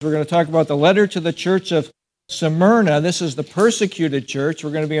We're going to talk about the letter to the church of Smyrna. This is the persecuted church.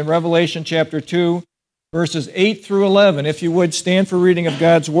 We're going to be in Revelation chapter 2, verses 8 through 11. If you would, stand for reading of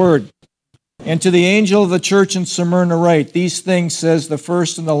God's word. And to the angel of the church in Smyrna write, These things says the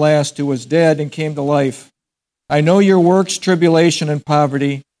first and the last who was dead and came to life. I know your works, tribulation, and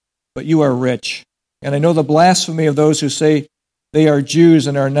poverty, but you are rich. And I know the blasphemy of those who say they are Jews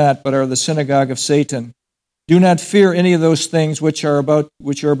and are not, but are the synagogue of Satan. Do not fear any of those things which you're about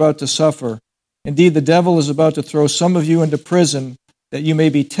to suffer. Indeed, the devil is about to throw some of you into prison, that you may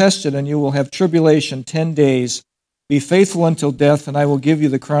be tested, and you will have tribulation 10 days. Be faithful until death, and I will give you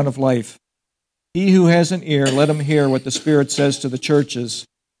the crown of life. He who has an ear, let him hear what the Spirit says to the churches.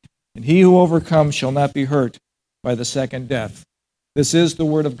 And he who overcomes shall not be hurt by the second death. This is the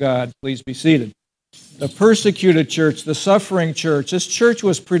word of God. Please be seated. The persecuted church, the suffering church. This church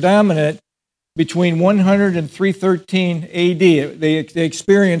was predominant between 100 and 313 A.D. They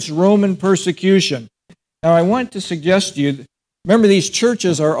experienced Roman persecution. Now, I want to suggest to you, remember these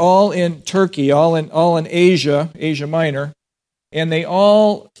churches are all in Turkey, all in Asia Minor, and they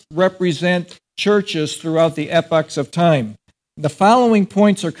all represent churches throughout the epochs of time. The following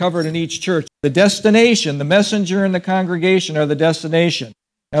points are covered in each church. The destination, the messenger and the congregation are the destination.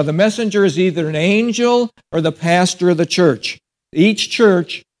 Now, the messenger is either an angel or the pastor of the church. Each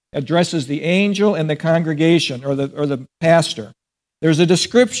church addresses the angel and the congregation, or the pastor. There's a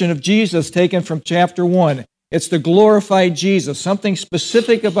description of Jesus taken from chapter 1. It's the glorified Jesus, something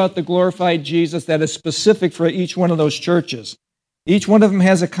specific about the glorified Jesus that is specific for each one of those churches. Each one of them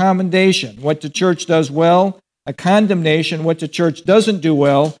has a commendation, what the church does well, a condemnation, what the church doesn't do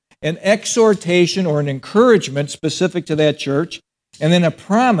well, an exhortation or an encouragement specific to that church, and then a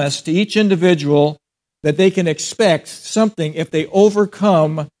promise to each individual that they can expect something if they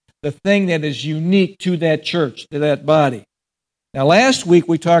overcome the thing that is unique to that church, to that body. Now, last week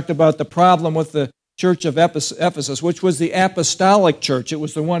we talked about the problem with the church of Ephesus, which was the apostolic church. It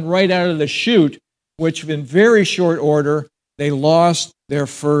was the one right out of the chute, which in very short order, they lost their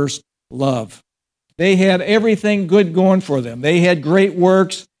first love. They had everything good going for them. They had great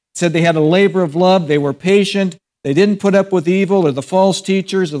works, said they had a labor of love, they were patient, they didn't put up with evil or the false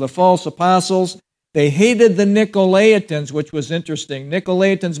teachers or the false apostles. They hated the Nicolaitans, which was interesting.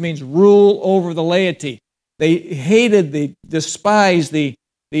 Nicolaitans means rule over the laity. They hated, despised the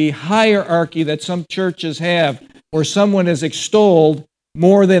hierarchy that some churches have, where someone is extolled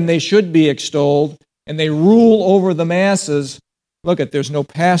more than they should be extolled, and they rule over the masses. Look, there's no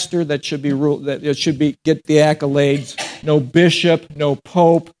pastor that should be ruled, that should get the accolades. No bishop, no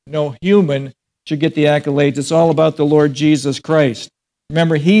pope, no human should get the accolades. It's all about the Lord Jesus Christ.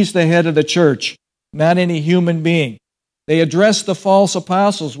 Remember, He's the head of the church, not any human being. They address the false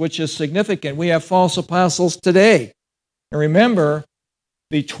apostles, which is significant. We have false apostles today. And remember,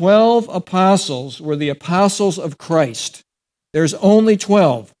 the 12 apostles were the apostles of Christ. There's only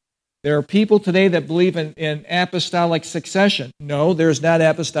 12. There are people today that believe in apostolic succession. No, there's not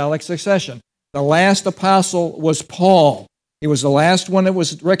apostolic succession. The last apostle was Paul. He was the last one that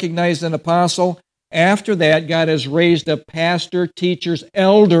was recognized an apostle. After that, God has raised up pastor, teachers,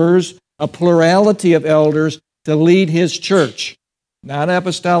 elders, a plurality of elders to lead His church, not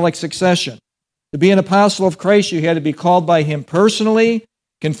apostolic succession. To be an apostle of Christ, you had to be called by Him personally,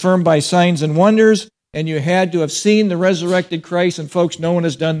 confirmed by signs and wonders, and you had to have seen the resurrected Christ, and folks, no one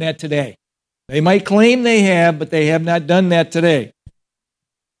has done that today. They might claim they have, but they have not done that today.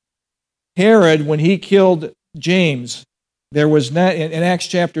 Herod, when he killed James, there was not, in Acts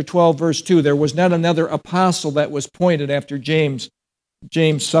chapter 12, verse 2, there was not another apostle that was appointed after James.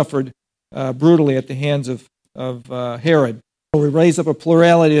 James suffered brutally at the hands of Herod. We raise up a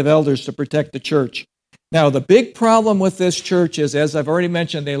plurality of elders to protect the church. Now, the big problem with this church is, as I've already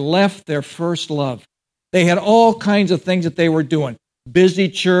mentioned, they left their first love. They had all kinds of things that they were doing. Busy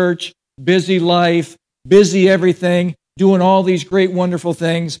church, busy life, busy everything, doing all these great, wonderful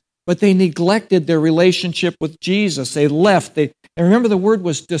things, but they neglected their relationship with Jesus. They left. And remember, the word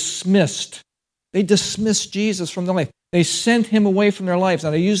was dismissed. They dismissed Jesus from their life. They sent Him away from their lives.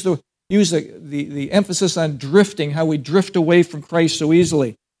 And I use the emphasis on drifting, how we drift away from Christ so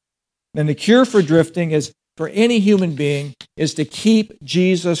easily. And the cure for drifting is, for any human being, is to keep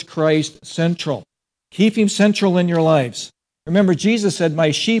Jesus Christ central. Keep Him central in your lives. Remember, Jesus said,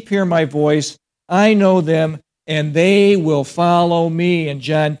 My sheep hear my voice, I know them, and they will follow me, in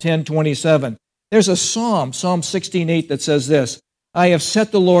John 10:27. There's a psalm, Psalm 16:8, that says this, I have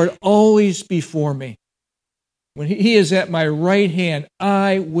set the Lord always before me. When He is at my right hand,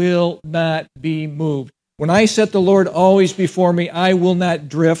 I will not be moved. When I set the Lord always before me, I will not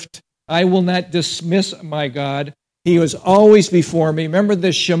drift. I will not dismiss my God. He was always before me. Remember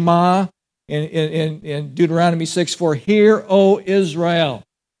the Shema in Deuteronomy 6:4? Hear, O Israel,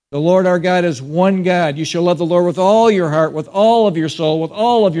 the Lord our God is one God. You shall love the Lord with all your heart, with all of your soul, with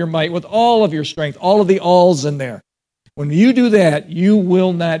all of your might, with all of your strength. All of the alls in there. When you do that, you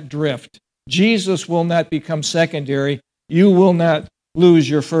will not drift. Jesus will not become secondary. You will not lose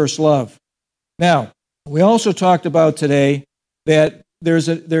your first love. Now, we also talked about today that there's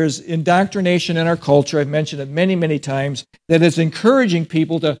indoctrination in our culture. I've mentioned it many, many times, that is encouraging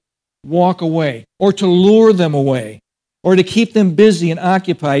people to walk away or to lure them away or to keep them busy and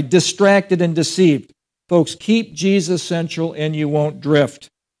occupied, distracted and deceived. Folks, keep Jesus central and you won't drift.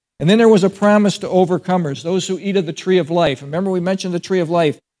 And then there was a promise to overcomers, those who eat of the tree of life. Remember, we mentioned the tree of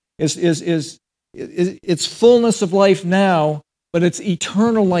life is it's fullness of life now, but it's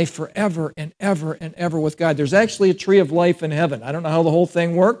eternal life forever and ever and ever with God. There's actually a tree of life in heaven. I don't know how the whole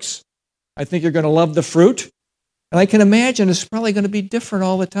thing works. I think you're going to love the fruit. And I can imagine it's probably going to be different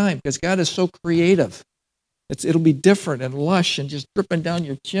all the time because God is so creative. It'll be different and lush and just dripping down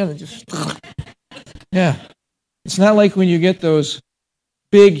your chin and just, yeah. It's not like when you get those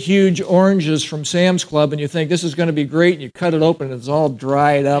big, huge oranges from Sam's Club and you think this is going to be great and you cut it open and it's all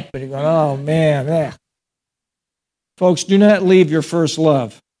dried up and you're going, oh man, yeah. Folks, do not leave your first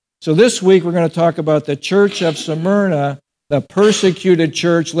love. So this week we're going to talk about the church of Smyrna, the persecuted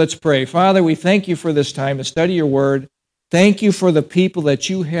church. Let's pray. Father, we thank you for this time to study your word. Thank you for the people that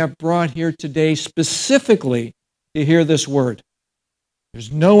you have brought here today specifically to hear this word.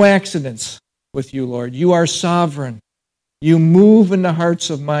 There's no accidents with you, Lord. You are sovereign. You move in the hearts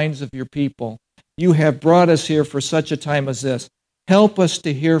and minds of your people. You have brought us here for such a time as this. Help us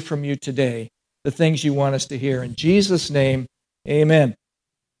to hear from you today the things you want us to hear. In Jesus' name, amen.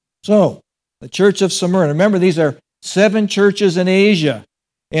 So, the church of Smyrna. Remember, these are 7 churches in Asia.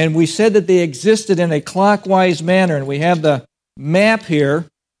 And we said that they existed in a clockwise manner. And we have the map here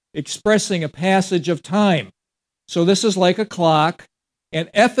expressing a passage of time. So this is like a clock. And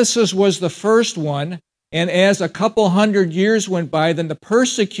Ephesus was the first one. And as a couple hundred years went by, then the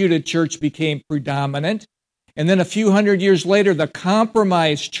persecuted church became predominant. And then a few hundred years later, the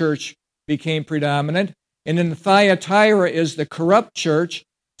compromised church became predominant. And in Thyatira is the corrupt church.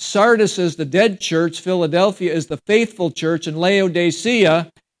 Sardis is the dead church. Philadelphia is the faithful church. And Laodicea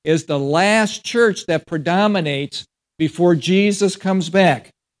is the last church that predominates before Jesus comes back.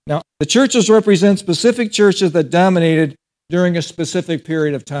 Now, the churches represent specific churches that dominated during a specific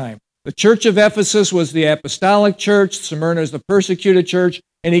period of time. The church of Ephesus was the apostolic church. Smyrna is the persecuted church.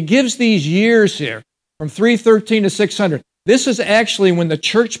 And he gives these years here from 313 to 600. This is actually when the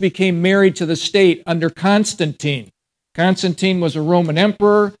church became married to the state under Constantine. Constantine was a Roman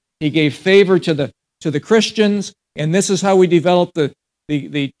emperor. He gave favor to the Christians. And this is how we developed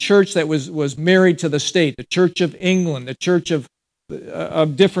the church that was married to the state, the Church of England, the church of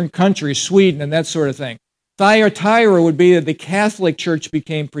different countries, Sweden, and that sort of thing. Thyatira would be that the Catholic Church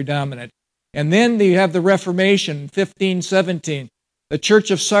became predominant. And then you have the Reformation, 1517, the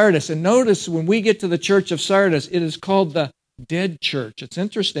Church of Sardis. And notice when we get to the Church of Sardis, it is called the dead church. It's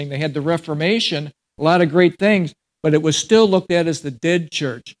interesting. They had the Reformation, a lot of great things, but it was still looked at as the dead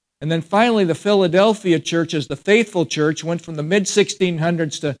church. And then finally, the Philadelphia church as the faithful church went from the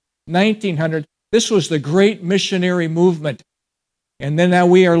mid-1600s to 1900. This was the great missionary movement. And then now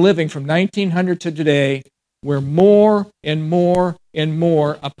we are living from 1900 to today, where more and more and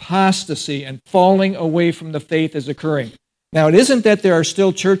more apostasy and falling away from the faith is occurring. Now, it isn't that there are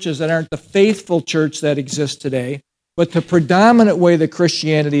still churches that aren't the faithful church that exists today, but the predominant way that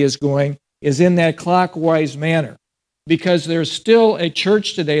Christianity is going is in that clockwise manner, because there's still a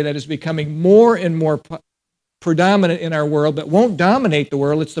church today that is becoming more and more predominant in our world, but won't dominate the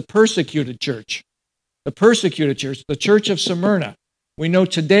world. It's the persecuted church. The persecuted church, the church of Smyrna. We know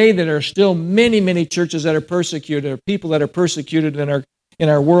today that there are still many, many churches that are persecuted, or people that are persecuted in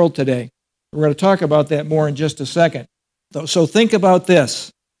our world today. We're going to talk about that more in just a second. So think about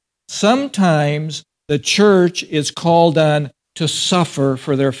this. Sometimes the church is called on to suffer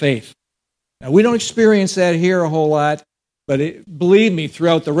for their faith. Now, we don't experience that here a whole lot, but believe me,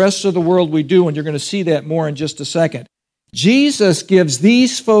 throughout the rest of the world we do, and you're going to see that more in just a second. Jesus gives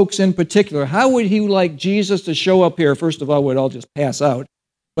these folks in particular, how would he like Jesus to show up here? First of all, we'd all just pass out.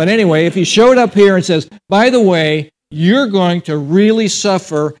 But anyway, if he showed up here and says, by the way, you're going to really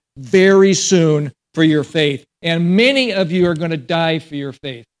suffer very soon for your faith, and many of you are going to die for your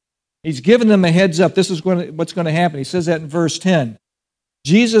faith. He's given them a heads up. This is what's going to happen. He says that in verse 10.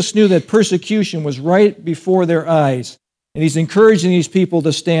 Jesus knew that persecution was right before their eyes, and he's encouraging these people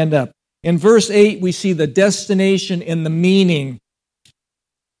to stand up. In verse 8, we see the destination and the meaning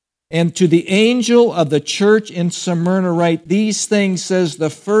And to the angel of the church in Smyrna write, these things says the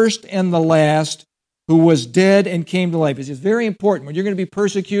first and the last, who was dead and came to life. It's very important. When you're going to be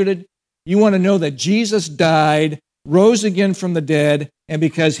persecuted, you want to know that Jesus died, rose again from the dead, and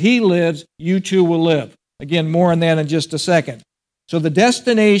because he lives, you too will live. Again, more on that in just a second. So the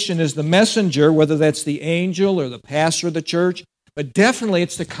destination is the messenger, whether that's the angel or the pastor of the church, but definitely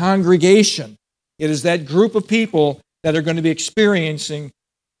it's the congregation. It is that group of people that are going to be experiencing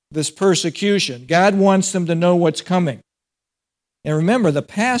this persecution. God wants them to know what's coming. And remember, the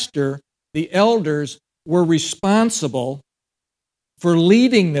pastor, the elders, were responsible for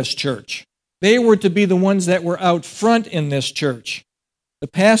leading this church. They were to be the ones that were out front in this church. The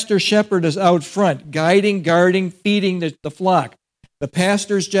pastor shepherd is out front, guiding, guarding, feeding the flock. The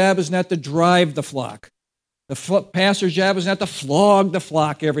pastor's job is not to drive the flock. The pastor's job is not to flog the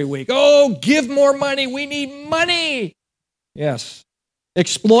flock every week. Oh, give more money. We need money. Yes.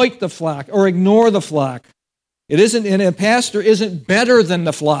 Exploit the flock or ignore the flock. It isn't, and a pastor isn't better than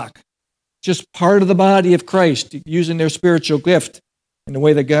the flock. Just part of the body of Christ, using their spiritual gift in the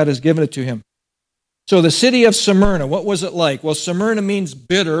way that God has given it to him. So the city of Smyrna, what was it like? Well, Smyrna means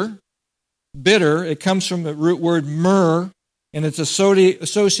bitter. Bitter, it comes from the root word myrrh, and it's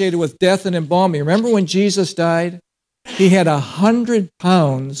associated with death and embalming. Remember when Jesus died? He had 100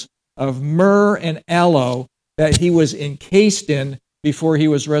 pounds of myrrh and aloe that he was encased in before he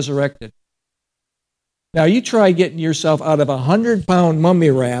was resurrected. Now, you try getting yourself out of a 100-pound mummy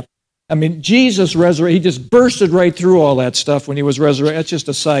wrap. I mean, Jesus resurrected, he just bursted right through all that stuff when he was resurrected. That's just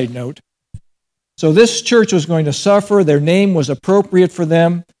a side note. So this church was going to suffer. Their name was appropriate for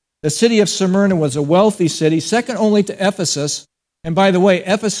them. The city of Smyrna was a wealthy city, second only to Ephesus. And by the way,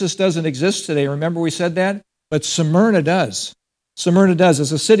 Ephesus doesn't exist today. Remember we said that? But Smyrna does. Smyrna does.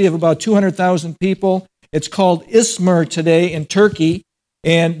 It's a city of about 200,000 people. It's called Izmir today in Turkey.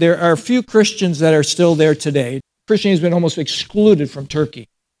 And there are a few Christians that are still there today. Christianity has been almost excluded from Turkey.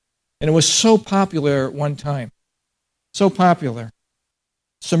 And it was so popular at one time. So popular.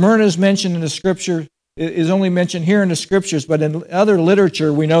 Smyrna is mentioned in the Scripture, is only mentioned here in the Scriptures, but in other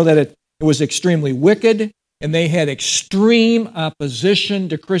literature we know that it was extremely wicked, and they had extreme opposition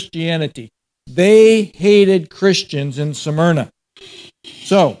to Christianity. They hated Christians in Smyrna.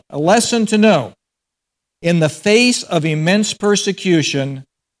 So, a lesson to know. In the face of immense persecution,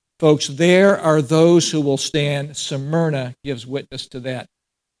 folks, there are those who will stand. Smyrna gives witness to that.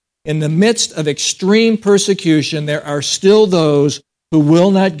 In the midst of extreme persecution, there are still those who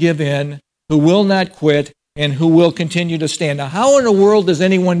will not give in, who will not quit, and who will continue to stand. Now, how in the world does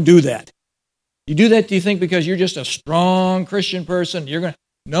anyone do that? You do that, do you think, because you're just a strong Christian person?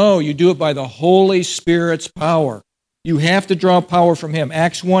 No, you do it by the Holy Spirit's power. You have to draw power from Him.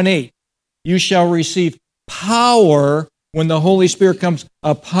 Acts 1:8, you shall receive power when the Holy Spirit comes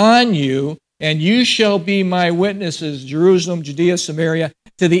upon you, and you shall be my witnesses, Jerusalem, Judea, Samaria,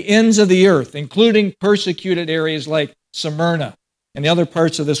 to the ends of the earth, including persecuted areas like Smyrna and the other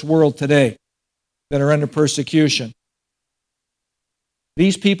parts of this world today that are under persecution.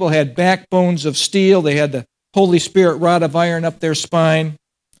 These people had backbones of steel. They had the Holy Spirit rod of iron up their spine.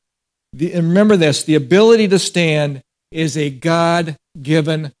 And remember this, the ability to stand is a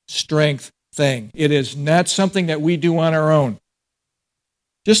God-given strength thing. It is not something that we do on our own.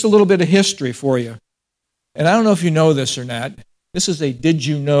 Just a little bit of history for you. And I don't know if you know this or not. This is a did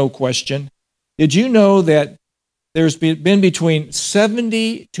you know question. Did you know that there's been between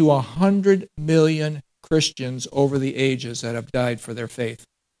 70 to 100 million Christians over the ages that have died for their faith?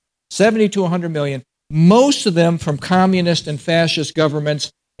 70 to 100 million, most of them from communist and fascist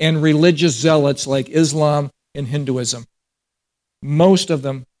governments and religious zealots like Islam and Hinduism. Most of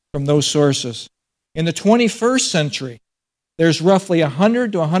them from those sources. In the 21st century, there's roughly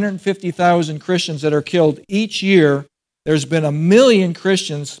 100 to 150,000 Christians that are killed each year. There's been 1 million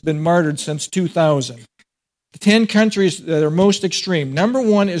Christians been martyred since 2000. The 10 countries that are most extreme. Number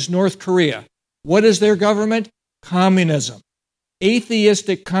one is North Korea. What is their government? Communism.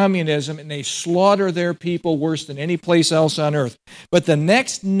 Atheistic communism, and they slaughter their people worse than any place else on earth. But the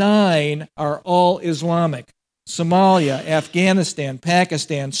next 9 are all Islamic. Somalia, Afghanistan,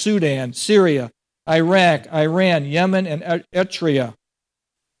 Pakistan, Sudan, Syria, Iraq, Iran, Yemen, and Eritrea.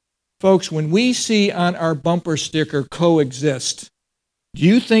 Folks, when we see on our bumper sticker coexist, do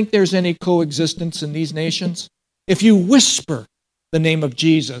you think there's any coexistence in these nations? If you whisper the name of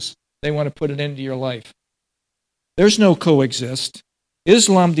Jesus, they want to put it into your life. There's no coexist.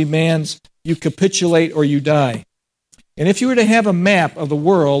 Islam demands you capitulate or you die. And if you were to have a map of the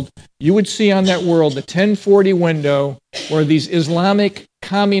world, you would see on that world the 1040 window where these Islamic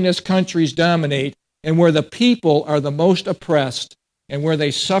communist countries dominate and where the people are the most oppressed and where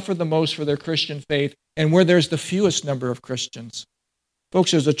they suffer the most for their Christian faith and where there's the fewest number of Christians.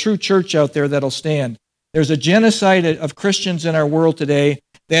 Folks, there's a true church out there that'll stand. There's a genocide of Christians in our world today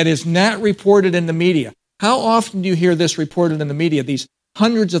that is not reported in the media. How often do you hear this reported in the media, these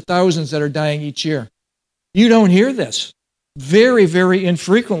hundreds of thousands that are dying each year? You don't hear this. Very, very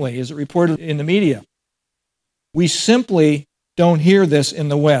infrequently is it reported in the media. We simply don't hear this in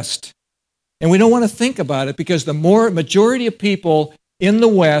the West. And we don't want to think about it because the majority of people in the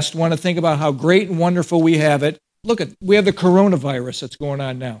West want to think about how great and wonderful we have it. Look, we have the coronavirus that's going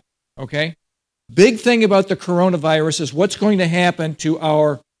on now, okay? Big thing about the coronavirus is what's going to happen to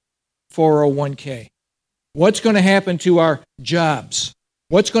our 401k. What's going to happen to our jobs?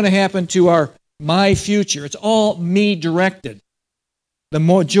 What's going to happen to my future? It's all me-directed. The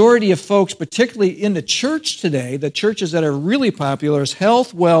majority of folks, particularly in the church today, the churches that are really popular, is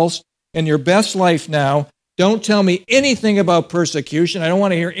health, wealth, and your best life now. Don't tell me anything about persecution. I don't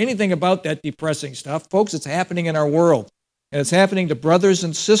want to hear anything about that depressing stuff. Folks, it's happening in our world. And it's happening to brothers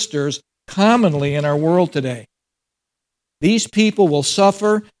and sisters commonly in our world today. These people will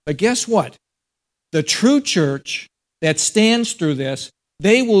suffer, but guess what? The true church that stands through this,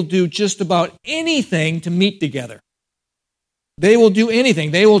 they will do just about anything to meet together. They will do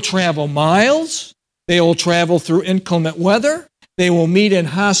anything. They will travel miles. They will travel through inclement weather. They will meet in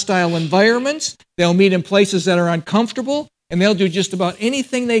hostile environments. They'll meet in places that are uncomfortable. And they'll do just about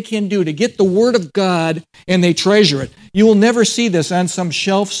anything they can do to get the Word of God, and they treasure it. You will never see this on some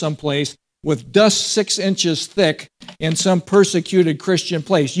shelf someplace with dust 6 inches thick in some persecuted Christian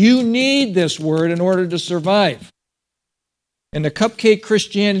place. You need this Word in order to survive. In the Cupcake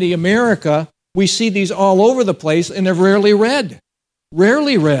Christianity America, we see these all over the place, and they're rarely read,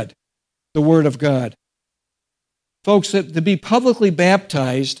 the Word of God. Folks, to be publicly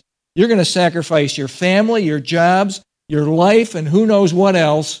baptized, you're going to sacrifice your family, your jobs, your life, and who knows what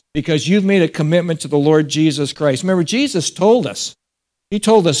else because you've made a commitment to the Lord Jesus Christ. Remember, Jesus told us. He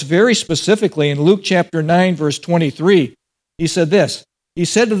told us very specifically in Luke chapter 9, verse 23. He said this. He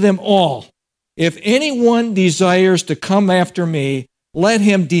said to them all, "If anyone desires to come after me, let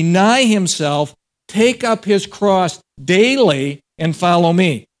him deny himself, take up his cross daily, and follow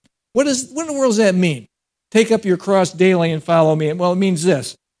me." What in the world does that mean? Take up your cross daily and follow me. Well, it means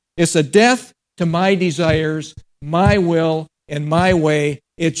this. It's a death to my desires, my will, and my way.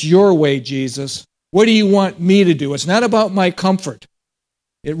 It's your way, Jesus. What do you want me to do? It's not about my comfort.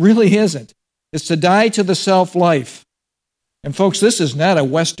 It really isn't. It's to die to the self-life. And folks, this is not a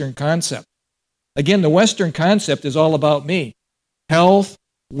Western concept. Again, the Western concept is all about me. Health,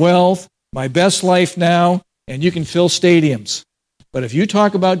 wealth, my best life now, and you can fill stadiums. But if you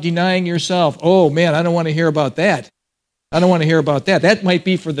talk about denying yourself, oh man, I don't want to hear about that. I don't want to hear about that. That might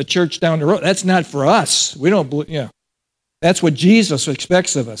be for the church down the road. That's not for us. We don't believe, That's what Jesus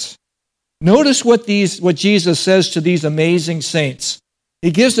expects of us. Notice what Jesus says to these amazing saints.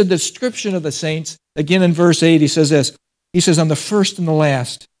 He gives a description of the saints. Again in verse 8, he says this. He says, "I'm the first and the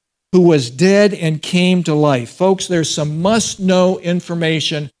last, who was dead and came to life." Folks, there's some must-know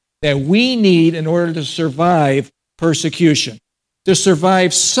information that we need in order to survive persecution, to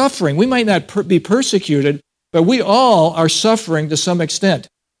survive suffering. We might not be persecuted, but we all are suffering to some extent.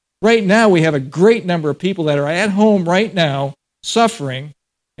 Right now, we have a great number of people that are at home right now suffering,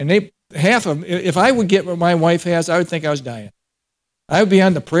 and half of them, if I would get what my wife has, I would think I was dying. I would be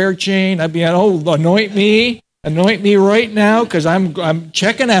on the prayer chain. I'd be on, anoint me right now because I'm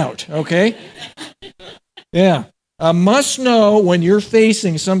checking out, okay? Yeah. A must know when you're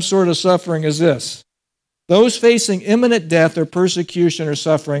facing some sort of suffering is this. Those facing imminent death or persecution or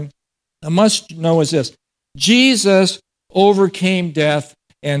suffering, a must know is this. Jesus overcame death,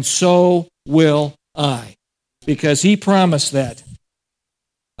 and so will I, because he promised that.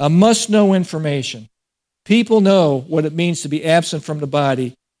 A must know information. People know what it means to be absent from the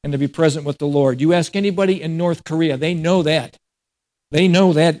body and to be present with the Lord. You ask anybody in North Korea, they know that. They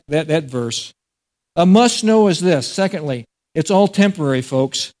know that verse. A must know is this. Secondly, it's all temporary,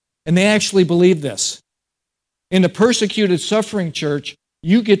 folks, and they actually believe this. In the persecuted, suffering church,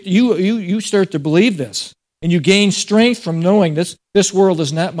 you start to believe this, and you gain strength from knowing this world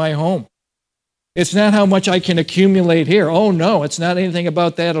is not my home. It's not how much I can accumulate here. Oh no, it's not anything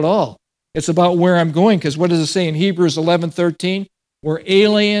about that at all. It's about where I'm going, because what does it say in Hebrews 11:13? We're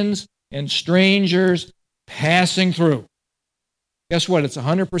aliens and strangers passing through. Guess what? It's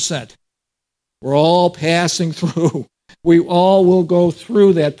 100%. We're all passing through. We all will go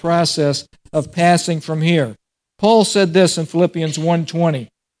through that process of passing from here. Paul said this in Philippians 1:20.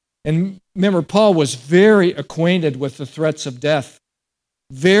 And remember, Paul was very acquainted with the threats of death,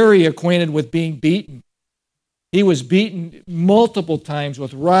 very acquainted with being beaten. He was beaten multiple times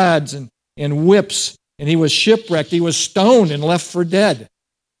with rods and whips, and he was shipwrecked. He was stoned and left for dead.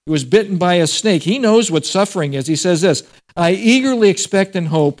 He was bitten by a snake. He knows what suffering is. He says this, I eagerly expect and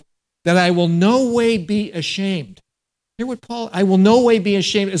hope that I will no way be ashamed. Hear what Paul, I will no way be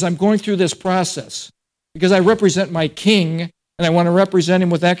ashamed as I'm going through this process because I represent my king and I want to represent him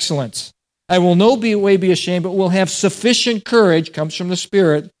with excellence. I will no way be ashamed, but will have sufficient courage, comes from the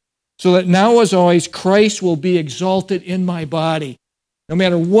Spirit, so that now as always Christ will be exalted in my body, no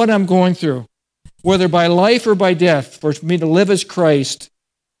matter what I'm going through, whether by life or by death, for me to live as Christ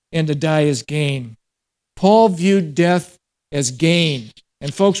and to die as gain. Paul viewed death as gain.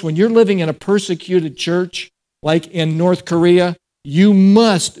 And folks, when you're living in a persecuted church, like in North Korea, you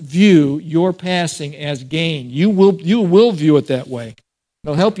must view your passing as gain. You will view it that way.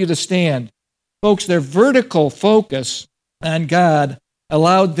 It'll help you to stand. Folks, their vertical focus on God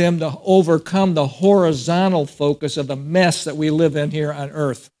allowed them to overcome the horizontal focus of the mess that we live in here on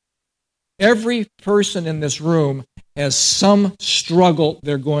earth. Every person in this room has some struggle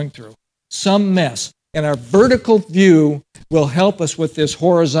they're going through, some mess. And our vertical view will help us with this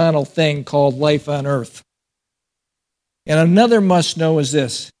horizontal thing called life on earth. And another must know is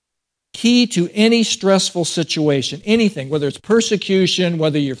this. Key to any stressful situation, anything, whether it's persecution,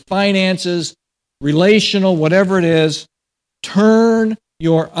 whether your finances, relational, whatever it is, turn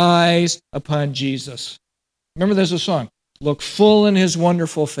your eyes upon Jesus. Remember there's a song, look full in his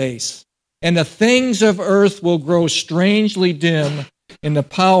wonderful face, and the things of earth will grow strangely dim in the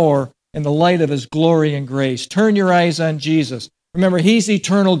power and the light of his glory and grace. Turn your eyes on Jesus. Remember, he's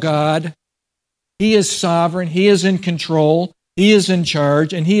eternal God. He is sovereign. He is in control. He is in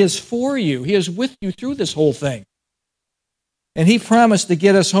charge, and he is for you. He is with you through this whole thing. And he promised to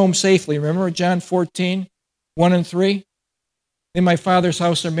get us home safely. Remember John 14, 1 and 3? In my Father's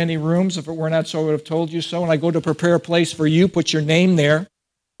house are many rooms. If it were not so, I would have told you so. And I go to prepare a place for you. Put your name there.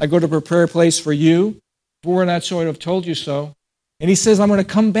 I go to prepare a place for you. If it were not so, I would have told you so. And he says, I'm going to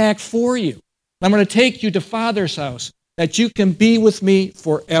come back for you. I'm going to take you to Father's house, that you can be with me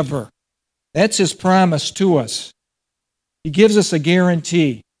forever. That's his promise to us. He gives us a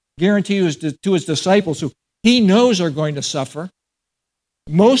guarantee to his disciples who he knows are going to suffer.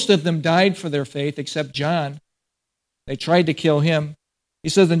 Most of them died for their faith, except John. They tried to kill him. He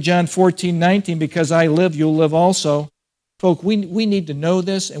says in John 14:19, because I live, you'll live also. Folk, we need to know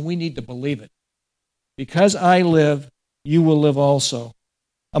this and we need to believe it. Because I live, you will live also.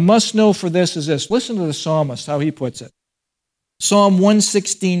 A must-know for this is this. Listen to the psalmist, how he puts it. Psalm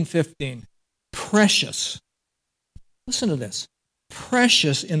 116:15. Precious. Listen to this.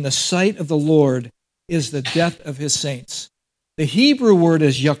 Precious in the sight of the Lord is the death of his saints. The Hebrew word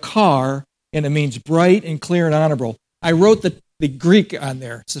is yakar, and it means bright and clear and honorable. I wrote the Greek on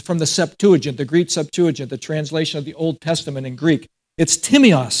there. It's from the Septuagint, the Greek Septuagint, the translation of the Old Testament in Greek. It's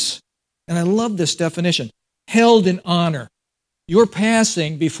timios, and I love this definition. Held in honor. Your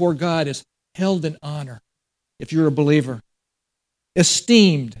passing before God is held in honor if you're a believer.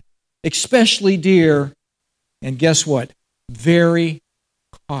 Esteemed, especially dear, and guess what? Very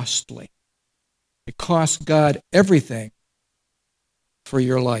costly. It costs God everything for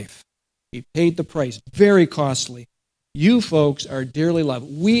your life. He paid the price. Very costly. You folks are dearly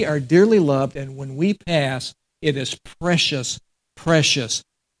loved. We are dearly loved, and when we pass, it is precious, precious,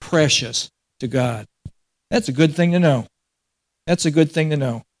 precious to God. That's a good thing to know. That's a good thing to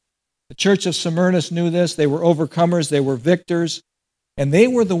know. The church of Smyrna knew this. They were overcomers. They were victors. And they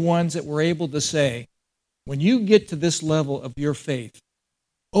were the ones that were able to say, when you get to this level of your faith,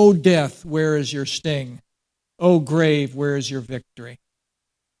 O death, where is your sting? O grave, where is your victory?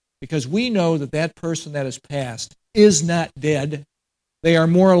 Because we know that that person that has passed is not dead. They are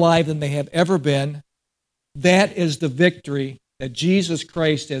more alive than they have ever been. That is the victory that Jesus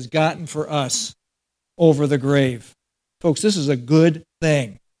Christ has gotten for us over the grave. Folks, this is a good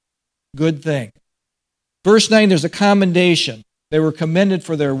thing. Good thing. Verse 9, there's a commendation. They were commended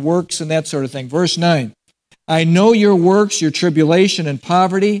for their works and that sort of thing. Verse 9, I know your works, your tribulation and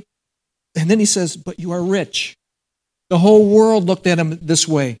poverty. And then he says, but you are rich. The whole world looked at him this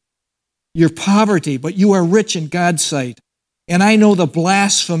way. Your poverty, but you are rich in God's sight. And I know the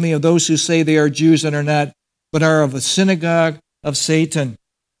blasphemy of those who say they are Jews and are not, but are of a synagogue of Satan.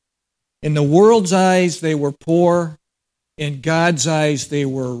 In the world's eyes, they were poor. In God's eyes, they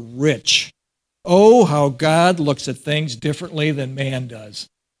were rich. Oh, how God looks at things differently than man does.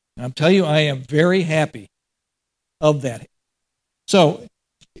 And I'll tell you, I am very happy of that. So,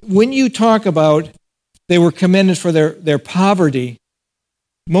 when you talk about they were commended for their poverty,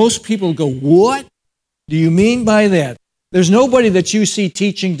 most people go, what do you mean by that? There's nobody that you see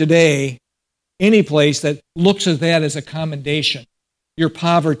teaching today any place that looks at that as a commendation, your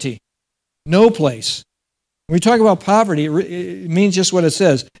poverty. No place. When we talk about poverty, it means just what it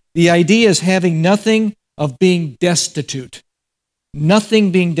says. The idea is having nothing, of being destitute.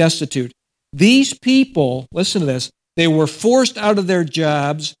 Nothing being destitute. These people, listen to this, they were forced out of their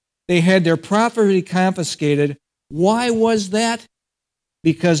jobs. They had their property confiscated. Why was that?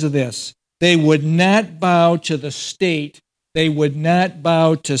 Because of this. They would not bow to the state. They would not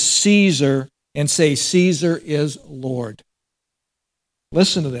bow to Caesar and say, Caesar is Lord.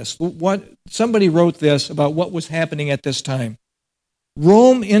 Listen to this. Somebody wrote this about what was happening at this time.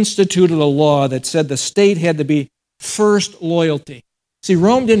 Rome instituted a law that said the state had to be first loyalty. See,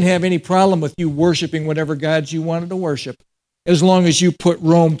 Rome didn't have any problem with you worshiping whatever gods you wanted to worship, as long as you put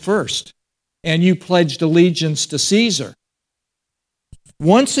Rome first and you pledged allegiance to Caesar.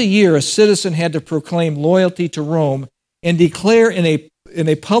 Once a year, a citizen had to proclaim loyalty to Rome and declare in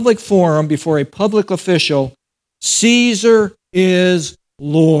a public forum before a public official, Caesar is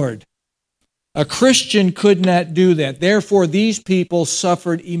Lord. A Christian could not do that. Therefore, these people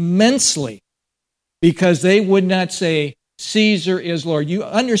suffered immensely because they would not say, Caesar is Lord. You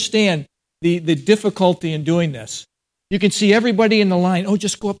understand the difficulty in doing this. You can see everybody in the line,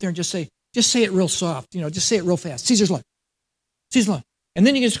 just go up there and just say it real soft, just say it real fast. Caesar's Lord. Caesar's Lord. And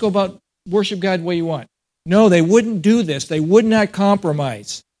then you can just go about worship God the way you want. No, they wouldn't do this. They would not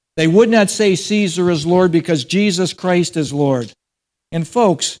compromise. They would not say Caesar is Lord because Jesus Christ is Lord. And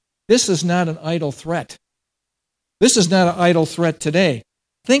folks, this is not an idle threat. This is not an idle threat today.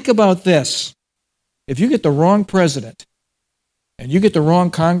 Think about this. If you get the wrong president, and you get the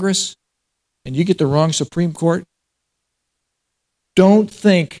wrong Congress, and you get the wrong Supreme Court, don't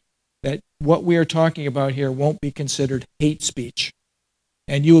think that what we are talking about here won't be considered hate speech.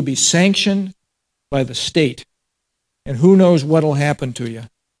 And you will be sanctioned by the state. And who knows what will happen to you.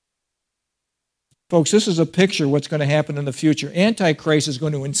 Folks, this is a picture of what's going to happen in the future. Antichrist is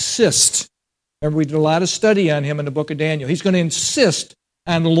going to insist. Remember, we did a lot of study on him in the book of Daniel. He's going to insist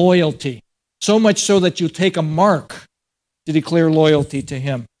on loyalty, so much so that you take a mark to declare loyalty to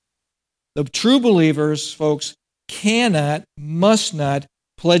him. The true believers, folks, must not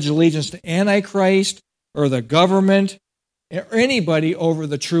pledge allegiance to Antichrist or the government or anybody over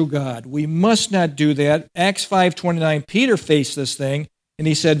the true God. We must not do that. Acts 5:29, Peter faced this thing, and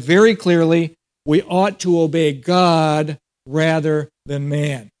he said very clearly, we ought to obey God rather than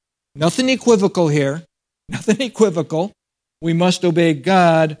man. Nothing equivocal here. Nothing equivocal. We must obey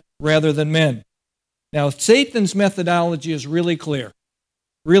God rather than men. Now, Satan's methodology is really clear.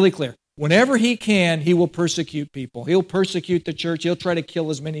 Really clear. Whenever he can, he will persecute people. He'll persecute the church. He'll try to kill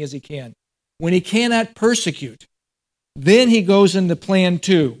as many as he can. When he cannot persecute, then he goes into plan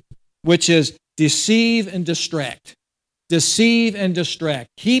 2, which is deceive and distract. Deceive and distract.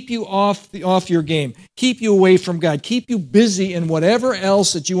 Keep you off your game. Keep you away from God. Keep you busy in whatever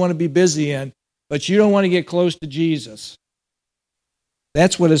else that you want to be busy in, but you don't want to get close to Jesus.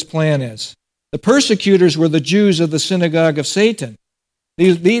 That's what his plan is. The persecutors were the Jews of the synagogue of Satan.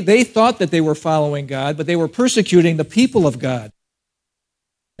 They thought that they were following God, but they were persecuting the people of God.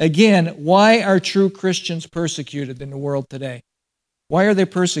 Again, why are true Christians persecuted in the world today? Why are they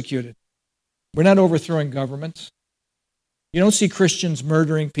persecuted? We're not overthrowing governments. You don't see Christians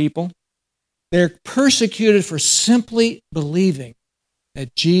murdering people. They're persecuted for simply believing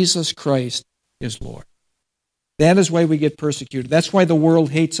that Jesus Christ is Lord. That is why we get persecuted. That's why the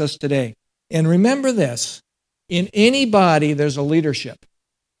world hates us today. And remember this, in any body there's a leadership.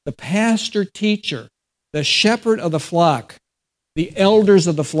 The pastor, teacher, the shepherd of the flock, the elders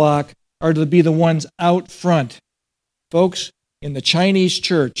of the flock are to be the ones out front. Folks, in the Chinese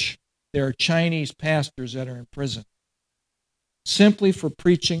church, there are Chinese pastors that are in prison simply for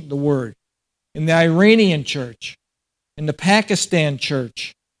preaching the word. In the Iranian church, in the Pakistan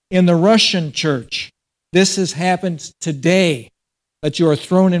church, in the Russian church, this has happened today, that you are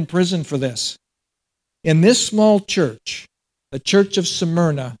thrown in prison for this. In this small church, the church of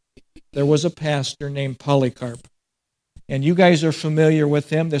Smyrna, there was a pastor named Polycarp. And you guys are familiar with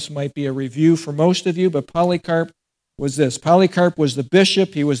him. This might be a review for most of you, but Polycarp was this. Polycarp was the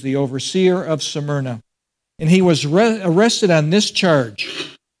bishop. He was the overseer of Smyrna. And he was arrested on this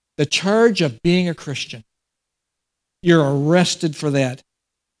charge, the charge of being a Christian. You're arrested for that.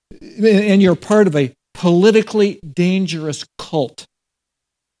 And you're part of a politically dangerous cult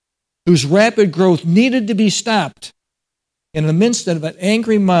whose rapid growth needed to be stopped. In the midst of an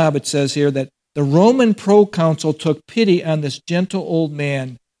angry mob, it says here that the Roman proconsul took pity on this gentle old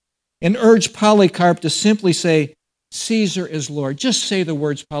man and urged Polycarp to simply say, Caesar is Lord. Just say the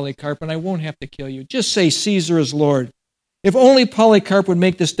words, Polycarp, and I won't have to kill you. Just say Caesar is Lord. If only Polycarp would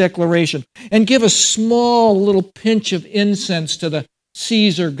make this declaration and give a small little pinch of incense to the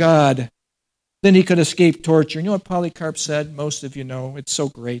Caesar god, then he could escape torture. You know what Polycarp said? Most of you know. It's so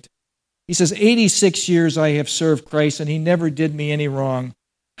great. He says, 86 years I have served Christ, and he never did me any wrong.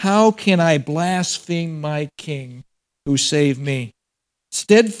 How can I blaspheme my king who saved me?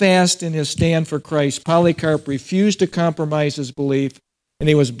 Steadfast in his stand for Christ, Polycarp refused to compromise his belief, and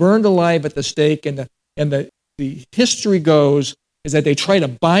he was burned alive at the stake. And the history goes is that they try to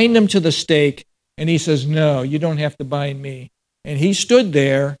bind him to the stake, and he says, no, you don't have to bind me. And he stood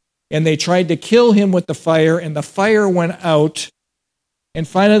there, and they tried to kill him with the fire, and the fire went out. And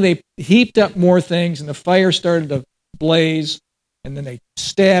finally, they heaped up more things, and the fire started to blaze. And then they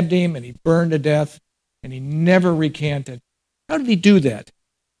stabbed him, and he burned to death, and he never recanted. How did he do that?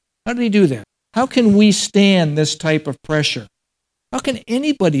 How did he do that? How can we stand this type of pressure? How can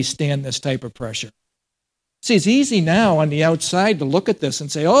anybody stand this type of pressure? See, it's easy now on the outside to look at this and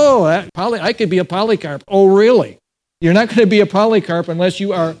say, oh, I could be a Polycarp. Oh, really? You're not going to be a Polycarp unless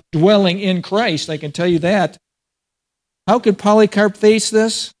you are dwelling in Christ. I can tell you that. How could Polycarp face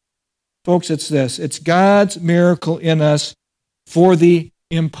this? Folks, it's this. It's God's miracle in us for the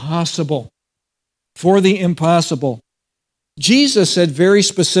impossible. For the impossible. Jesus said very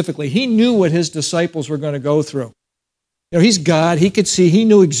specifically, he knew what his disciples were going to go through. You know, he's God. He could see. He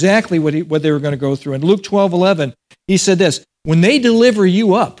knew exactly what they were going to go through. In Luke 12:11, he said this, when they deliver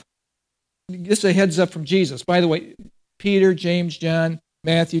you up, this is a heads up from Jesus. By the way, Peter, James, John,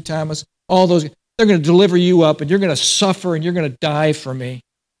 Matthew, Thomas, all those, they're going to deliver you up, and you're going to suffer, and you're going to die for me.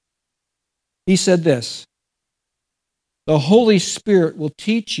 He said this, the Holy Spirit will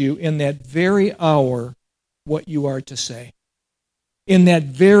teach you in that very hour what you are to say. In that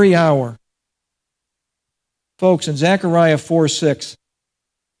very hour. Folks, in Zechariah 4:6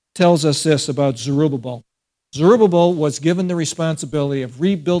 tells us this about Zerubbabel. Zerubbabel was given the responsibility of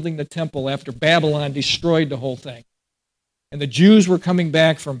rebuilding the temple after Babylon destroyed the whole thing. And the Jews were coming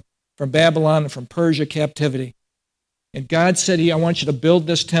back from Babylon and from Persia captivity. And God said, I want you to build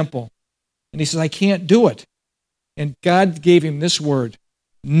this temple. And he says, I can't do it. And God gave him this word,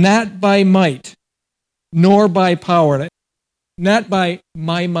 not by might, nor by power. Not by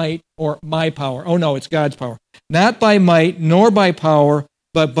my might or my power. Oh no, it's God's power. Not by might, nor by power,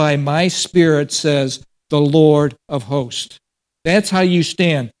 but by my Spirit, says the Lord of hosts. That's how you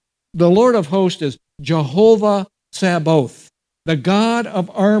stand. The Lord of hosts is Jehovah Sabaoth. The God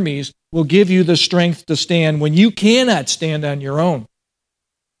of armies will give you the strength to stand when you cannot stand on your own.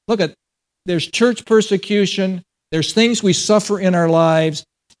 Look at, there's church persecution. There's things we suffer in our lives.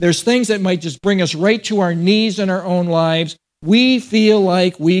 There's things that might just bring us right to our knees in our own lives. We feel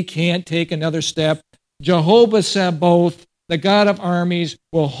like we can't take another step. Jehovah Sabaoth, the God of armies,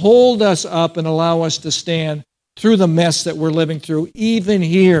 will hold us up and allow us to stand through the mess that we're living through. Even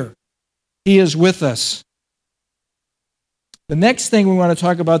here, he is with us. The next thing we want to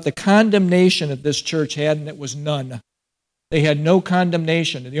talk about, the condemnation that this church had, and it was none. They had no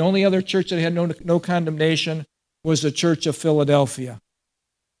condemnation. The only other church that had no condemnation was the Church of Philadelphia.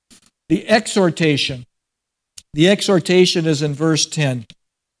 The exhortation. The exhortation is in verse 10.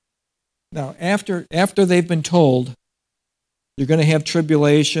 Now, after they've been told, you're going to have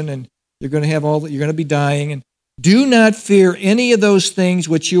tribulation and you're going to have you're going to be dying, and do not fear any of those things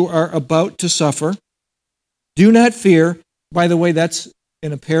which you are about to suffer. Do not fear. By the way, that's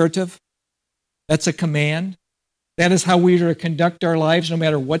an imperative. That's a command. That is how we are to conduct our lives, no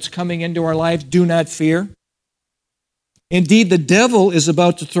matter what's coming into our lives. Do not fear. Indeed, the devil is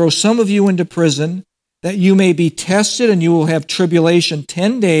about to throw some of you into prison, that you may be tested, and you will have tribulation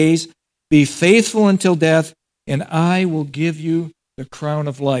 10 days. Be faithful until death, and I will give you the crown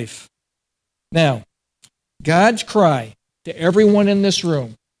of life. Now, God's cry to everyone in this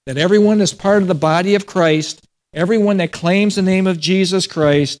room, that everyone is part of the body of Christ, everyone that claims the name of Jesus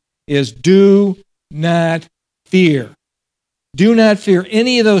Christ, is do not fear. Do not fear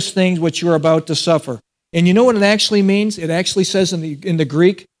any of those things which you are about to suffer. And you know what it actually means? It actually says in the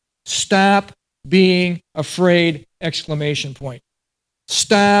Greek, stop being afraid, exclamation point.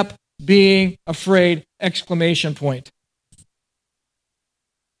 Stop being afraid, exclamation point.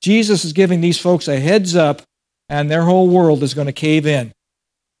 Jesus is giving these folks a heads up, and their whole world is going to cave in.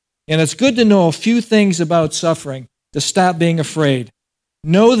 And it's good to know a few things about suffering to stop being afraid.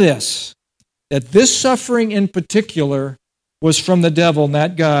 Know this, that this suffering in particular was from the devil,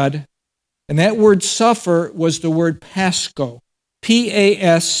 not God. And that word suffer was the word pascho,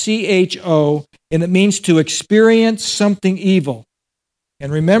 Pascho, and it means to experience something evil.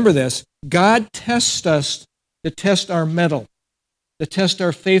 And remember this, God tests us to test our mettle, to test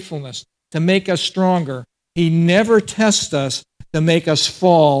our faithfulness, to make us stronger. He never tests us to make us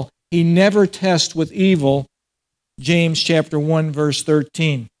fall. He never tests with evil. James chapter 1, verse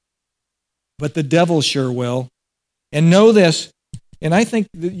 13. But the devil sure will. And know this, and I think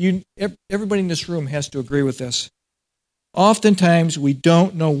that everybody in this room has to agree with this. Oftentimes, we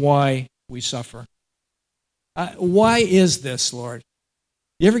don't know why we suffer. Why is this, Lord?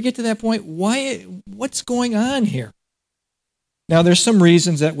 You ever get to that point? What's going on here? Now, there's some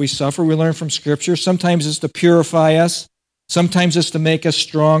reasons that we suffer. We learn from Scripture. Sometimes it's to purify us. Sometimes it's to make us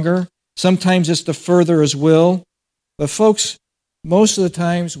stronger. Sometimes it's to further His will. But folks, most of the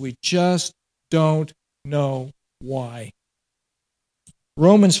times we just don't know why.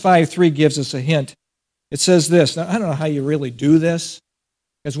 Romans 5:3 gives us a hint. It says this. Now, I don't know how you really do this,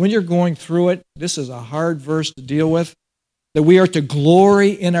 because when you're going through it, this is a hard verse to deal with, that we are to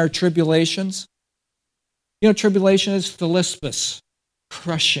glory in our tribulations. You know, tribulation is philispis,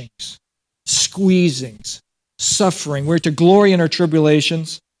 crushings, squeezings, suffering. We're to glory in our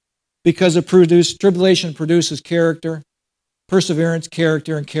tribulations because tribulation produces character, perseverance,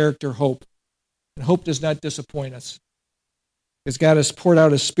 character, and character, hope. And hope does not disappoint us, because God has poured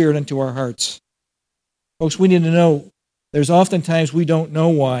out His Spirit into our hearts. Folks, we need to know there's oftentimes we don't know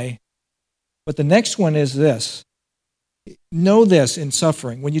why, but the next one is this. Know this in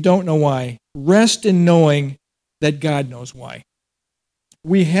suffering, when you don't know why, rest in knowing that God knows why.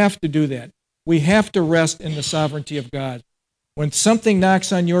 We have to do that. We have to rest in the sovereignty of God. When something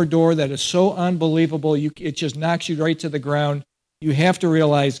knocks on your door that is so unbelievable, it just knocks you right to the ground, you have to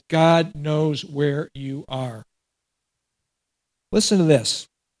realize God knows where you are. Listen to this.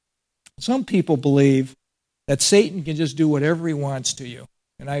 Some people believe that Satan can just do whatever he wants to you.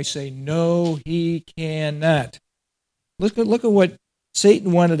 And I say, no, he cannot. Look at what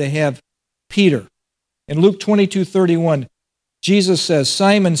Satan wanted to have Peter. In Luke 22:31, Jesus says,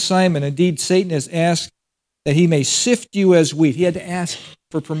 Simon, Simon, indeed Satan has asked that he may sift you as wheat. He had to ask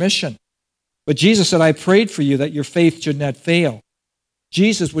for permission. But Jesus said, I prayed for you that your faith should not fail.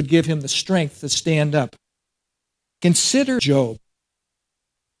 Jesus would give him the strength to stand up. Consider Job.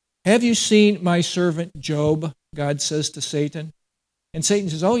 Have you seen my servant Job? God says to Satan. And Satan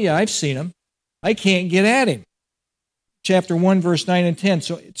says, oh yeah, I've seen him. I can't get at him. Chapter 1, verse 9 and 10.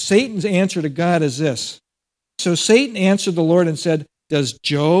 So Satan's answer to God is this. So Satan answered the Lord and said, does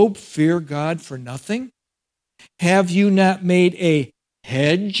Job fear God for nothing? Have you not made a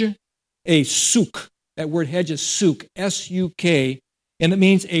hedge, a suk? That word hedge is suk, S-U-K, and it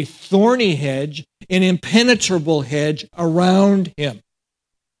means a thorny hedge, an impenetrable hedge around him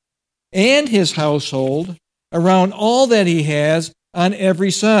and his household, around all that he has on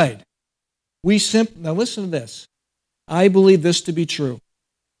every side. Now listen to this. I believe this to be true.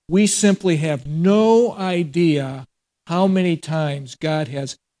 We simply have no idea how many times God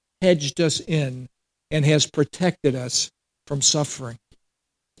has hedged us in and has protected us from suffering,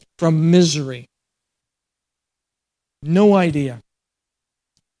 from misery. No idea.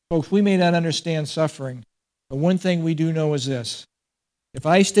 Folks, we may not understand suffering, but one thing we do know is this. If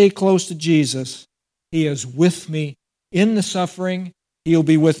I stay close to Jesus, He is with me in the suffering. He'll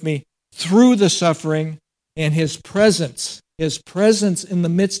be with me through the suffering, and His presence in the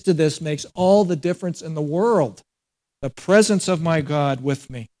midst of this makes all the difference in the world. The presence of my God with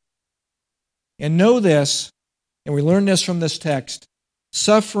me. And know this, and we learn this from this text,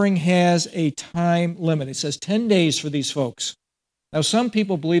 suffering has a time limit. It says 10 days for these folks. Now, some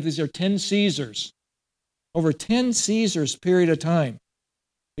people believe these are 10 Caesars, over 10 Caesars period of time,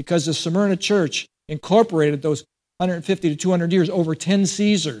 because the Smyrna church incorporated those 150 to 200 years over 10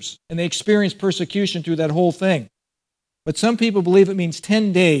 Caesars, and they experienced persecution through that whole thing. But some people believe it means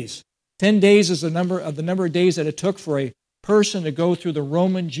 10 days. 10 days is the number of days that it took for a person to go through the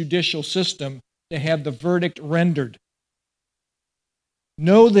Roman judicial system to have the verdict rendered.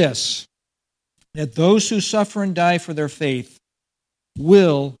 Know this, that those who suffer and die for their faith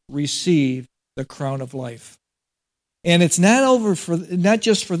will receive the crown of life. And it's not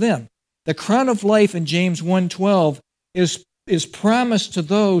just for them. The crown of life in James 1:12 is promised to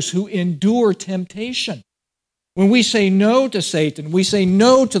those who endure temptation. When we say no to Satan, we say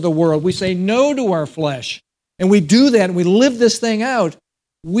no to the world, we say no to our flesh, and we do that and we live this thing out,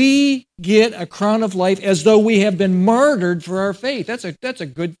 we get a crown of life as though we have been martyred for our faith. That's a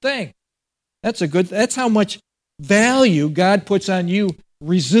good thing. That's how much value God puts on you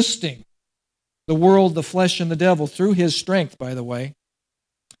resisting the world, the flesh, and the devil through His strength, by the way.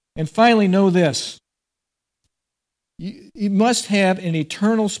 And finally, know this. You must have an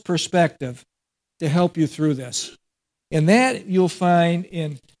eternal perspective to help you through this. And that you'll find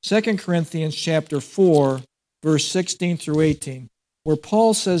in 2 Corinthians chapter 4, verse 16 through 18, where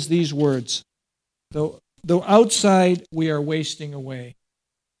Paul says these words. So Though outside we are wasting away,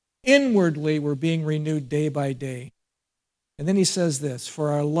 inwardly we're being renewed day by day. And then he says this, for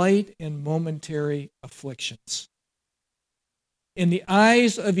our light and momentary afflictions. In the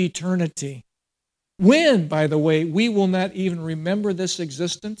eyes of eternity, when, by the way, we will not even remember this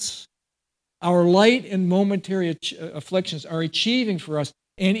existence, our light and momentary afflictions are achieving for us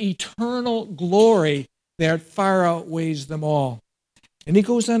an eternal glory that far outweighs them all. And he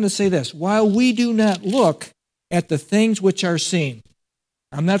goes on to say this, while we do not look at the things which are seen.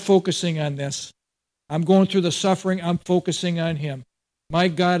 I'm not focusing on this. I'm going through the suffering. I'm focusing on him. My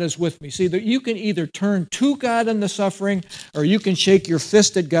God is with me. See, that you can either turn to God in the suffering, or you can shake your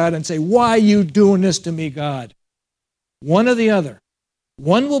fist at God and say, why are you doing this to me, God? One or the other.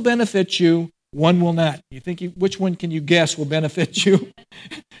 One will benefit you, one will not. Which one can you guess will benefit you?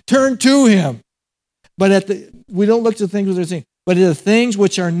 Turn to him. But we don't look to the things which are seen, but at the things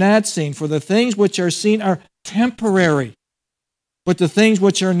which are not seen. For the things which are seen are temporary, but the things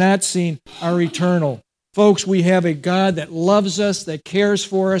which are not seen are eternal. Folks, we have a God that loves us, that cares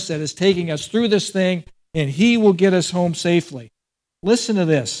for us, that is taking us through this thing, and he will get us home safely. Listen to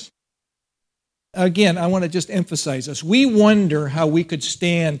this. Again, I want to just emphasize this. We wonder how we could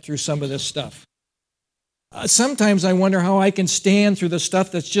stand through some of this stuff. Sometimes I wonder how I can stand through the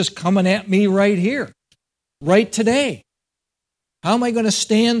stuff that's just coming at me right here, right today. How am I going to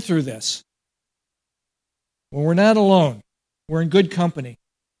stand through this? Well, we're not alone. We're in good company.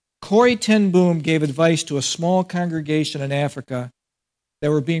 Corrie ten Boom gave advice to a small congregation in Africa that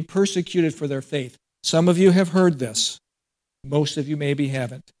were being persecuted for their faith. Some of you have heard this. Most of you maybe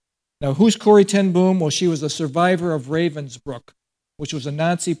haven't. Now, who's Corrie ten Boom? Well, she was a survivor of Ravensbrück, which was a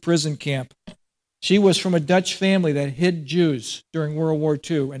Nazi prison camp. She was from a Dutch family that hid Jews during World War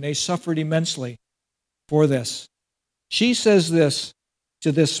II, and they suffered immensely for this. She says this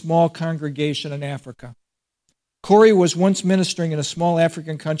to this small congregation in Africa. Corrie was once ministering in a small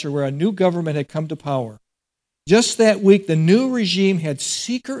African country where a new government had come to power. Just that week, the new regime had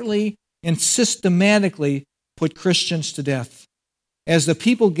secretly and systematically put Christians to death. As the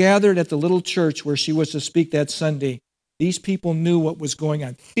people gathered at the little church where she was to speak that Sunday, these people knew what was going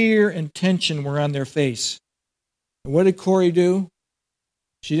on. Fear and tension were on their face. And what did Corrie do?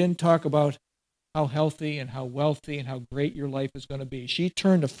 She didn't talk about how healthy and how wealthy and how great your life is going to be. She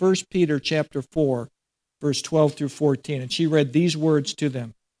turned to 1 Peter chapter 4, verse 12 through 14, and she read these words to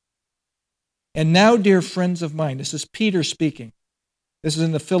them. And now, dear friends of mine, this is Peter speaking. This is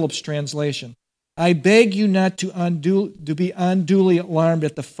in the Phillips translation. I beg you not to be unduly alarmed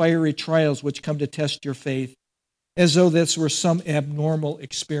at the fiery trials which come to test your faith, as though this were some abnormal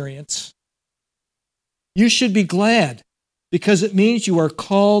experience. You should be glad, because it means you are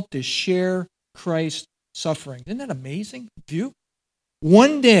called to share Christ's suffering. Isn't that amazing view?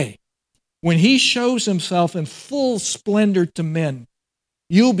 One day, when he shows himself in full splendor to men,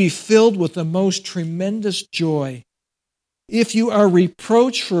 you'll be filled with the most tremendous joy. If you are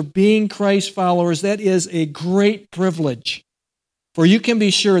reproached for being Christ's followers, that is a great privilege. For you can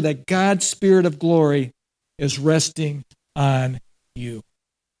be sure that God's Spirit of glory is resting on you.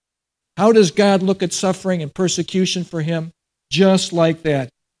 How does God look at suffering and persecution for him? Just like that.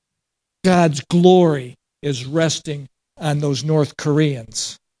 God's glory is resting on those North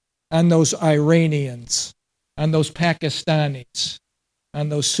Koreans, on those Iranians, on those Pakistanis, on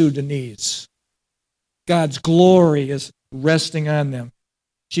those Sudanese. God's glory is resting on them.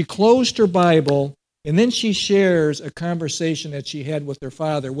 She closed her Bible, and then she shares a conversation that she had with her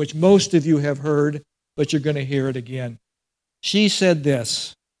father, which most of you have heard, but you're going to hear it again. She said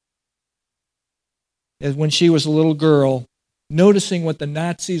this, as when she was a little girl, noticing what the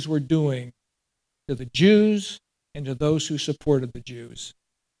Nazis were doing to the Jews and to those who supported the Jews.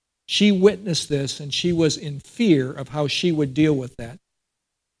 She witnessed this, and she was in fear of how she would deal with that.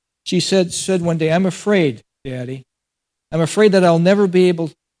 She said one day, I'm afraid, Daddy. I'm afraid that I'll never be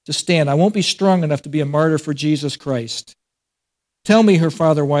able to stand. I won't be strong enough to be a martyr for Jesus Christ. Tell me, her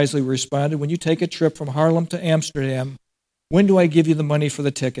father wisely responded, when you take a trip from Haarlem to Amsterdam, when do I give you the money for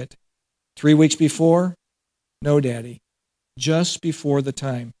the ticket? 3 weeks before? No, Daddy. Just before the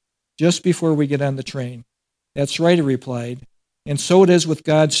time. Just before we get on the train. That's right, he replied. And so it is with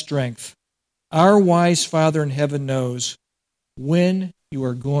God's strength. Our wise Father in heaven knows when you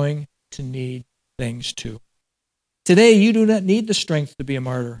are going to need things too. Today, you do not need the strength to be a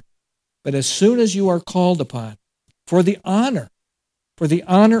martyr. But as soon as you are called upon for the honor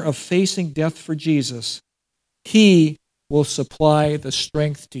of facing death for Jesus, he will supply the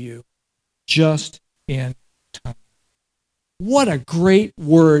strength to you just in time. What a great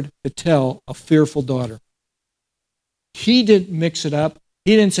word to tell a fearful daughter. He didn't mix it up.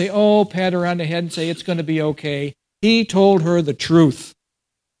 He didn't say, oh, pat her on the head and say, it's going to be okay. He told her the truth.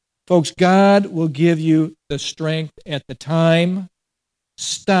 Folks, God will give you the strength at the time.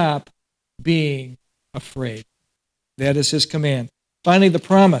 Stop being afraid. That is his command. Finally, the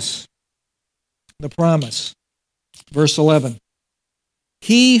promise. The promise. Verse 11.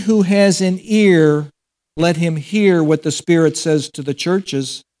 He who has an ear, let him hear what the Spirit says to the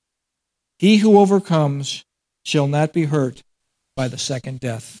churches. He who overcomes shall not be hurt by the second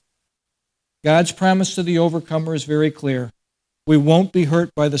death. God's promise to the overcomer is very clear. We won't be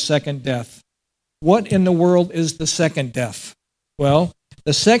hurt by the second death. What in the world is the second death? Well,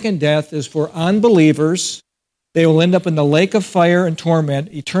 the second death is for unbelievers. They will end up in the lake of fire and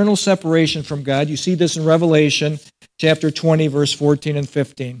torment, eternal separation from God. You see this in Revelation chapter 20, verse 14 and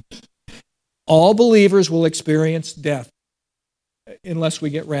 15. All believers will experience death unless we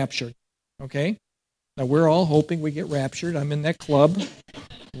get raptured. Okay? Now, we're all hoping we get raptured. I'm in that club.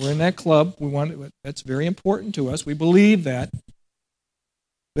 We're in that club. That's very important to us. We believe that.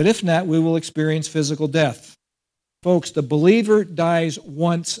 But if not, we will experience physical death. Folks, the believer dies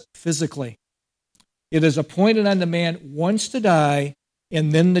once physically. It is appointed unto man once to die,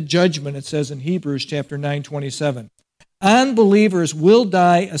 and then the judgment, it says in Hebrews chapter 9:27. Unbelievers will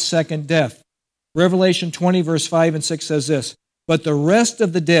die a second death. Revelation 20, verse 5 and 6 says this, but the rest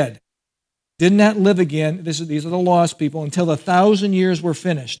of the dead did not live again, these are the lost people, until 1,000 years were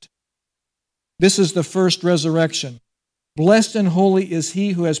finished. This is the first resurrection. Blessed and holy is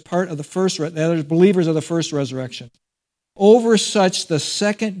he who has part of the first, that is, believers of the first resurrection. Over such the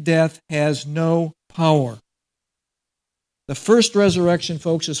second death has no power. The first resurrection,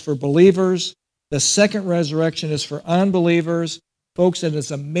 folks, is for believers. The second resurrection is for unbelievers. Folks, it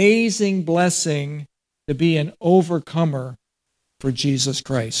is an amazing blessing to be an overcomer for Jesus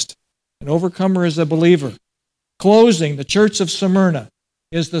Christ. An overcomer is a believer. Closing, the church of Smyrna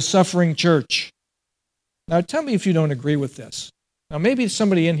is the suffering church. Now, tell me if you don't agree with this. Now, maybe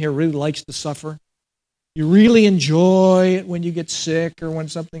somebody in here really likes to suffer. You really enjoy it when you get sick or when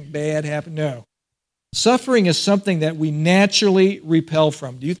something bad happens. No. Suffering is something that we naturally repel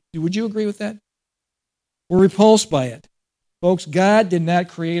from. Would you agree with that? We're repulsed by it. Folks, God did not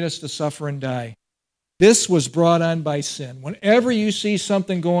create us to suffer and die. This was brought on by sin. Whenever you see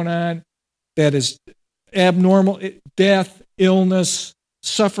something going on that is abnormal, death, illness,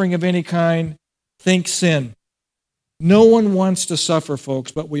 suffering of any kind, think sin. No one wants to suffer,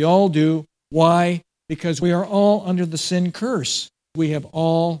 folks, but we all do. Why? Because we are all under the sin curse. We have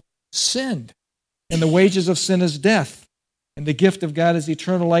all sinned. And the wages of sin is death. And the gift of God is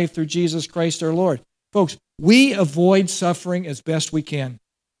eternal life through Jesus Christ our Lord. Folks, we avoid suffering as best we can.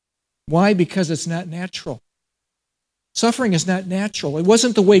 Why? Because it's not natural. Suffering is not natural. It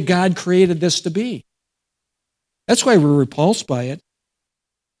wasn't the way God created this to be. That's why we're repulsed by it.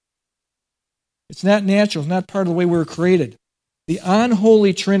 It's not natural. It's not part of the way we were created. The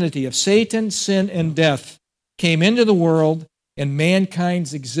unholy trinity of Satan, sin, and death came into the world, and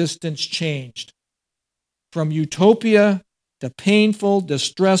mankind's existence changed. From utopia to painful,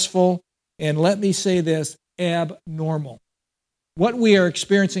 distressful, and let me say this, abnormal. What we are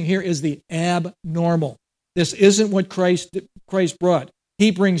experiencing here is the abnormal. This isn't what Christ brought.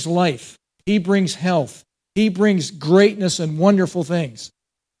 He brings life. He brings health. He brings greatness and wonderful things.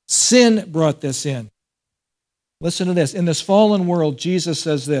 Sin brought this in. Listen to this. In this fallen world, Jesus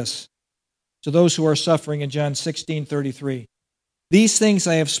says this to those who are suffering in John 16:33. These things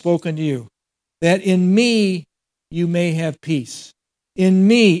I have spoken to you, that in me you may have peace. In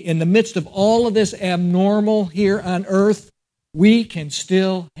me, in the midst of all of this abnormal here on earth, we can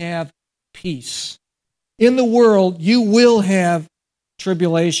still have peace. In the world, you will have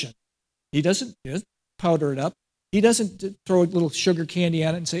tribulation. He doesn't powder it up. He doesn't throw a little sugar candy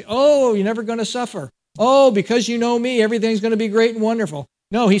on it and say, oh, you're never going to suffer. Oh, because you know me, everything's going to be great and wonderful.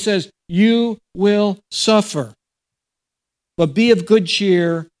 No, he says, you will suffer. But be of good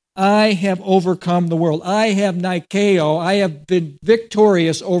cheer. I have overcome the world. I have Nikeo. I have been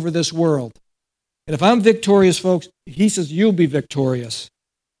victorious over this world. And if I'm victorious, folks, he says you'll be victorious.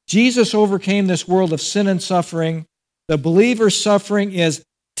 Jesus overcame this world of sin and suffering. The believer's suffering is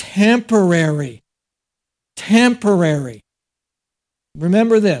temporary. Temporary.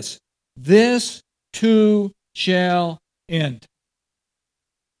 Remember this. This too shall end.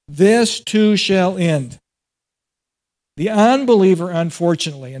 This too shall end. The unbeliever,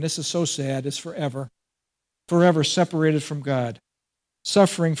 unfortunately, and this is so sad, is forever separated from God,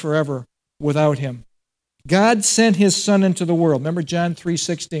 suffering forever without him. God sent his Son into the world. Remember John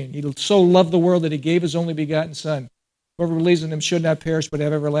 3:16. He so loved the world that he gave his only begotten Son. Whoever believes in him should not perish but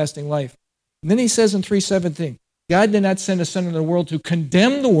have everlasting life. And then he says in 3:17, God did not send his Son into the world to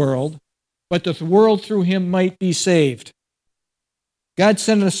condemn the world, but that the world through him might be saved. God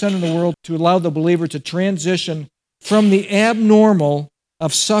sent his Son into the world to allow the believer to transition from the abnormal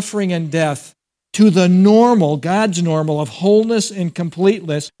of suffering and death to the normal, God's normal, of wholeness and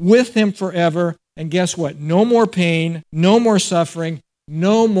completeness with him forever. And guess what? No more pain, no more suffering,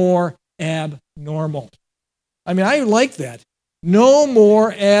 no more abnormal. I mean, I like that. No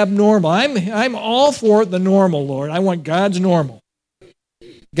more abnormal. I'm all for the normal, Lord. I want God's normal.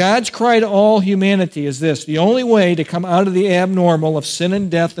 God's cry to all humanity is this: the only way to come out of the abnormal of sin and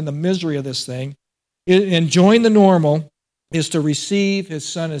death and the misery of this thing and join the normal is to receive his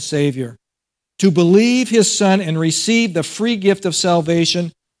Son as Savior. To believe his Son and receive the free gift of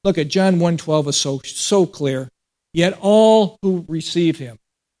salvation. Look at John 1:12 is so clear. Yet all who receive him,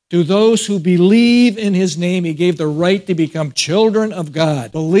 to those who believe in his name, he gave the right to become children of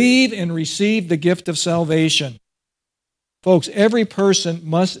God. Believe and receive the gift of salvation. Folks, every person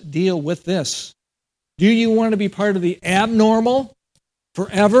must deal with this. Do you want to be part of the abnormal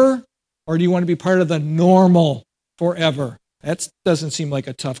forever, or do you want to be part of the normal forever? That doesn't seem like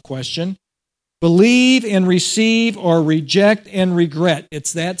a tough question. Believe and receive, or reject and regret.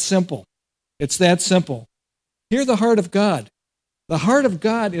 It's that simple. It's that simple. Hear the heart of God. The heart of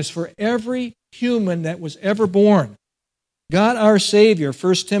God is for every human that was ever born. God our Savior,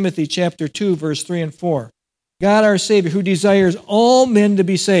 1 Timothy chapter 2, verse 3 and 4. God our Savior, who desires all men to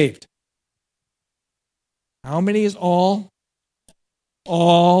be saved. How many is all?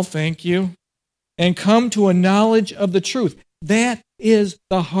 All, thank you. And come to a knowledge of the truth. That is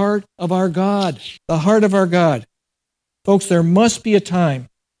the heart of our God. The heart of our God. Folks, there must be a time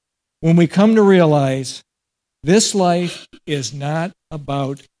when we come to realize this life is not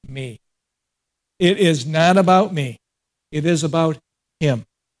about me. It is not about me. It is about him.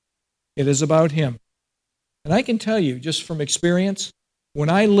 It is about him. And I can tell you, just from experience, when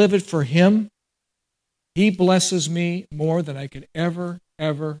I live it for him, he blesses me more than I could ever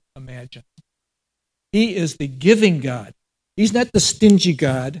imagine. He is the giving God. He's not the stingy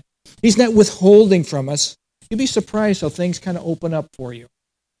God. He's not withholding from us. You'd be surprised how things kind of open up for you.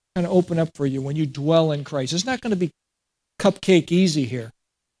 Kind of open up for you when you dwell in Christ. It's not going to be cupcake easy here,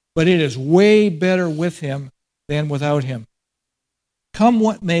 but it is way better with him than without him. Come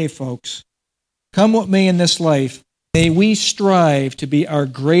what may, folks. Come what may in this life, may we strive to be our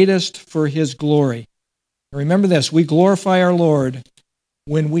greatest for his glory. And remember this, we glorify our Lord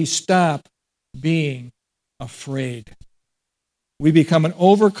when we stop being afraid. We become an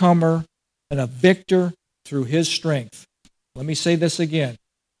overcomer and a victor through his strength. Let me say this again.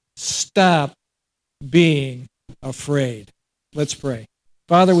 Stop being afraid. Let's pray.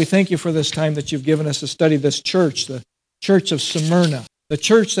 Father, we thank you for this time that you've given us to study this church, the church of Smyrna, the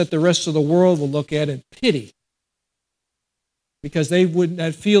church that the rest of the world will look at in pity because they would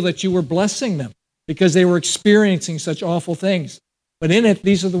not feel that you were blessing them because they were experiencing such awful things. But in it,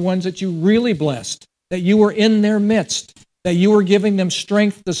 these are the ones that you really blessed, that you were in their midst, that you were giving them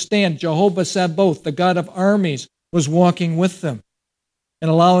strength to stand. Jehovah Sabaoth, the God of armies, was walking with them and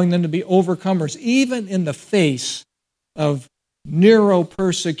allowing them to be overcomers, even in the face of Nero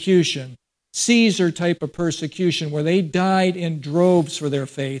persecution, Caesar type of persecution, where they died in droves for their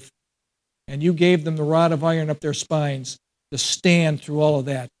faith, and you gave them the rod of iron up their spines to stand through all of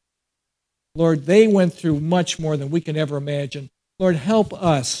that. Lord, they went through much more than we can ever imagine. Lord, help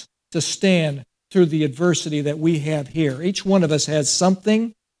us to stand through the adversity that we have here. Each one of us has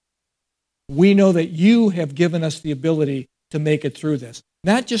something. We know that you have given us the ability to make it through this.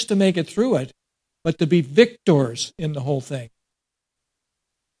 Not just to make it through it, but to be victors in the whole thing.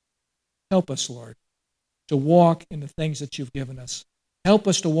 Help us, Lord, to walk in the things that you've given us. Help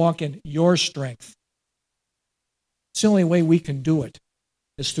us to walk in your strength. It's the only way we can do it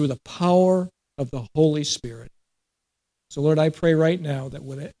is through the power of the Holy Spirit. So, Lord, I pray right now that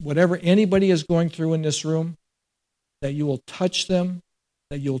whatever anybody is going through in this room, that you will touch them,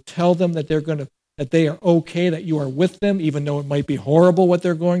 that you'll tell them that that they are okay, that you are with them, even though it might be horrible what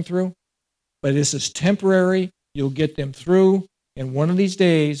they're going through. But this is temporary. You'll get them through, and one of these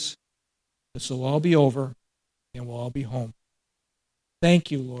days, this will all be over, and we'll all be home.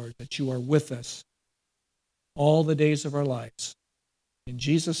 Thank you, Lord, that you are with us all the days of our lives. In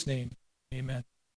Jesus' name, amen.